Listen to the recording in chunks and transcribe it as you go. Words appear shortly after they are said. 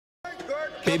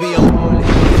Baby, I'm holy.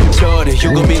 Shorty,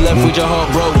 you gon' be left with your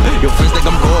heart broke. Your friends think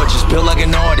I'm gorgeous, built like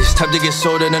an artist. Time to get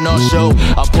sold in an art show.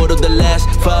 I pulled up the last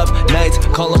 5 nights,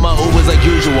 calling my Ubers like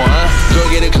usual, huh? Girl,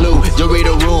 get a clue, you'll read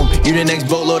a room. You the next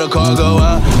boatload of cargo,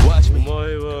 huh? Watch me.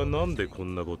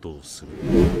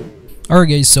 Alright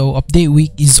guys, so update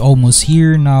week is almost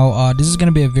here. Now this is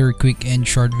gonna be a very quick and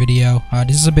short video.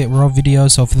 This is a bit raw video,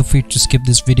 so feel free to skip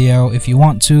this video if you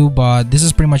want to, but this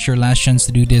is pretty much your last chance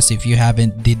to do this if you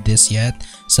haven't did this yet.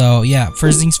 So yeah,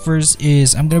 first things first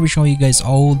is I'm gonna be showing you guys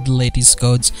all the latest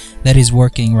codes that is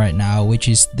working right now, which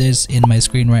is this in my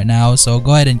screen right now. So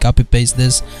go ahead and copy paste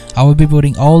this. I will be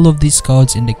putting all of these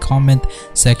codes in the comment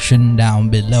section down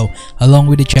below, along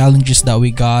with the challenges that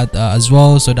we got as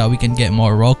well, so that we can get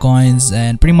more raw coins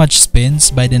and pretty much spins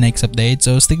by the next update.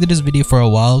 So stick to this video for a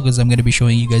while because I'm gonna be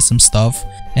showing you guys some stuff.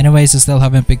 Anyways, I still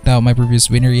haven't picked out my previous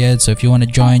winner yet, so if you want to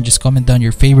join, just comment down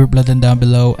your favorite bloodline down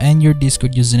below and your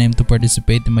Discord username to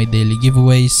participate in my daily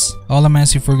giveaways. All I'm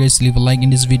asking for guys to leave a like in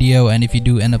this video, and if you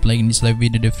do end up liking this live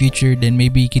video in the future, then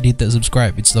maybe you can hit that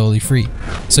subscribe. It's totally free.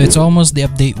 So it's almost the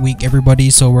update week, everybody,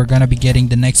 so we're gonna be getting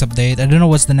the next update. I don't know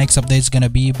what's the next update is gonna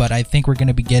be, but I think we're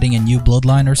gonna be getting a new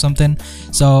bloodline or something.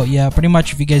 So yeah, pretty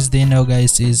much if you guys didn't know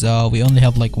guys, is we only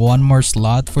have like one more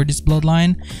slot for this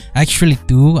bloodline, actually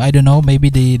 2. I don't know, maybe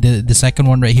the second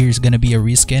one right here is gonna be a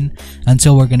reskin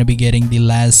until we're gonna be getting the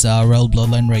last royal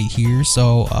bloodline right here.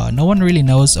 So no one really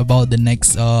knows about the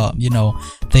next you know,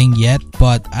 thing yet.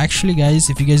 But actually guys,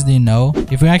 if you guys didn't know,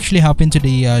 if we actually hop into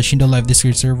the Shindo live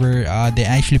Discord server, they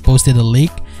actually posted a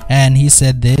leak, and he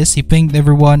said this, he pinged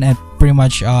everyone, and pretty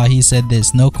much he said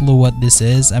this, no clue what this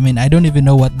is. I mean, I don't even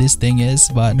know what this thing is,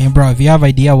 but I mean bro, if you have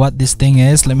idea what this thing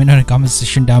is, let me know in the comment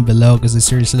section down below, because I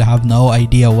seriously have no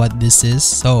idea what this is.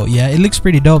 So yeah, it looks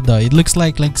pretty dope though. It looks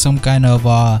like some kind of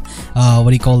what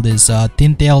do you call this,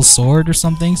 tin tail sword or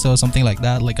something, so something like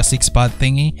that, like a 6-spot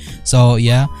thingy. So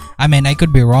yeah, I mean I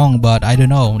could be wrong, but I don't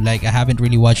know, like I haven't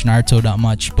really watched Naruto that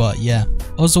much. But yeah,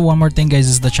 also one more thing guys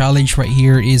is the challenge right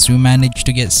here is we managed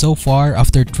to get so far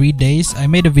after 3 days. I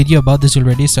made a video about this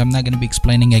already, so I'm not gonna be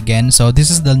explaining again. So this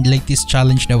is the latest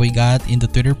challenge that we got in the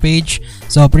Twitter page.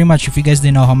 So pretty much if you guys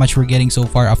didn't know how much we're getting so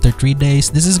far after 3 days,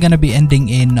 this is gonna be ending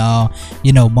in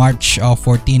you know, March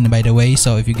 14 by the way,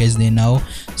 so if you guys didn't know.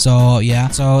 So yeah,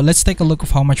 so let's take a look of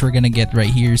how much we're gonna get right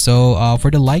here. So for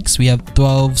the likes, we have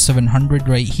 12,700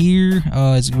 right here.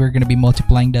 We're gonna be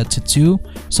multiplying that to 2.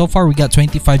 So far we got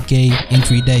 25k in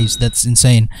 3 days. That's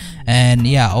insane. And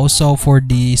yeah, also for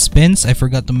the spins, I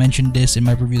forgot to mention this in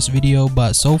my previous video,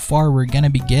 but so far we're gonna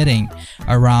be getting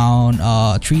around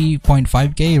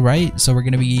 3.5k, right? So we're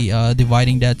gonna be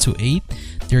dividing that to 8.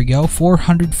 There you go,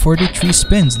 443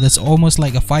 spins. That's almost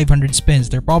like a 500 spins.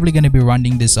 They're probably gonna be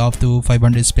rounding this off to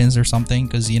 500 spins or something,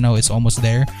 because you know it's almost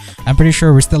there. I'm pretty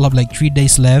sure we still have like 3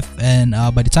 days left, and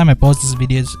by the time I post this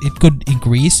video it could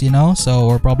increase, you know, so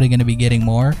we're probably gonna be getting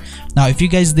more. Now if you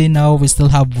guys didn't know, we still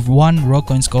have one raw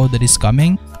coins code that is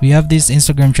coming. We have this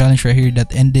Instagram challenge right here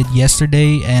that ended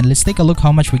yesterday, and let's take a look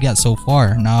how much we got so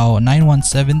far. Now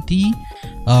 9170,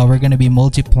 we're gonna be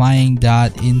multiplying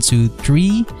that into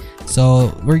 3.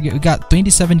 So we got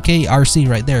 27k RC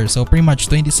right there. So pretty much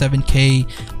 27k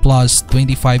plus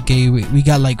 25k, we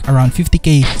got like around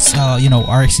 50k you know,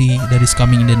 RC that is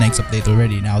coming in the next update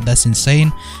already. Now that's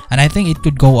insane, and I think it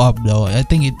could go up though. I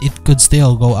think it could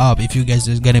still go up if you guys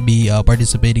is gonna be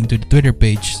participating to the Twitter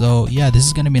page. So yeah, this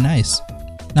is gonna be nice.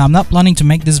 Now I'm not planning to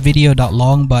make this video that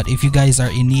long, but if you guys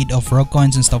are in need of raw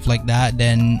coins and stuff like that,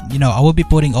 then you know I will be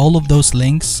putting all of those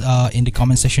links in the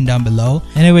comment section down below.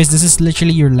 Anyways, this is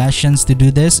literally your last chance to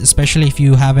do this, especially if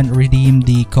you haven't redeemed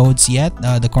the codes yet,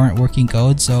 the current working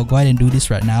codes. So go ahead and do this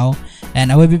right now,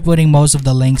 and I will be putting most of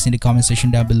the links in the comment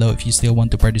section down below if you still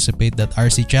want to participate that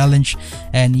RC challenge.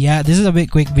 And yeah, this is a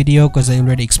bit quick video because I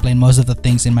already explained most of the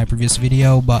things in my previous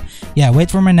video. But yeah,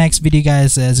 wait for my next video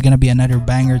guys. It's gonna be another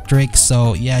banger trick,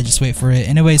 so yeah, just wait for it.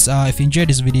 Anyways, if you enjoyed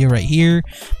this video right here,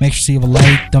 make sure to leave a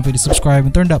like, don't forget to subscribe,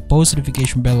 and turn that post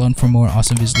notification bell on for more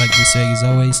awesome videos like this. As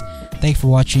always, thanks for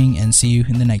watching, and see you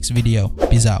in the next video.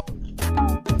 Peace out.